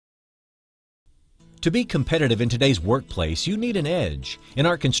To be competitive in today's workplace, you need an edge. In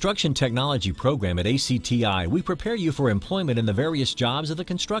our construction technology program at ACTI, we prepare you for employment in the various jobs of the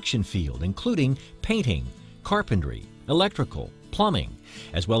construction field, including painting, carpentry, electrical, plumbing,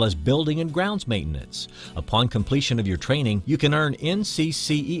 as well as building and grounds maintenance. Upon completion of your training, you can earn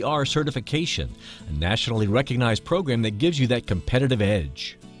NCCER certification, a nationally recognized program that gives you that competitive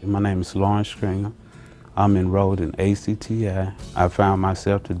edge. My name is Lawrence Stringer. I'm enrolled in ACTI. I found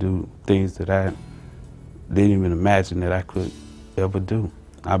myself to do things that I didn't even imagine that I could ever do.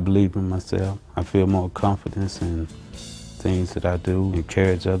 I believe in myself. I feel more confidence in things that I do,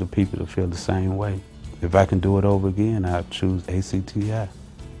 encourage other people to feel the same way. If I can do it over again, I'd choose ACTI.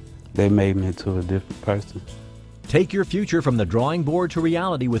 They made me into a different person. Take your future from the drawing board to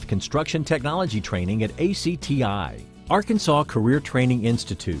reality with construction technology training at ACTI. Arkansas Career Training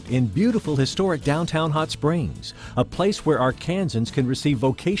Institute in beautiful historic downtown Hot Springs, a place where Arkansans can receive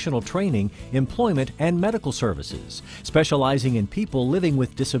vocational training, employment, and medical services, specializing in people living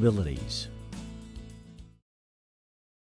with disabilities.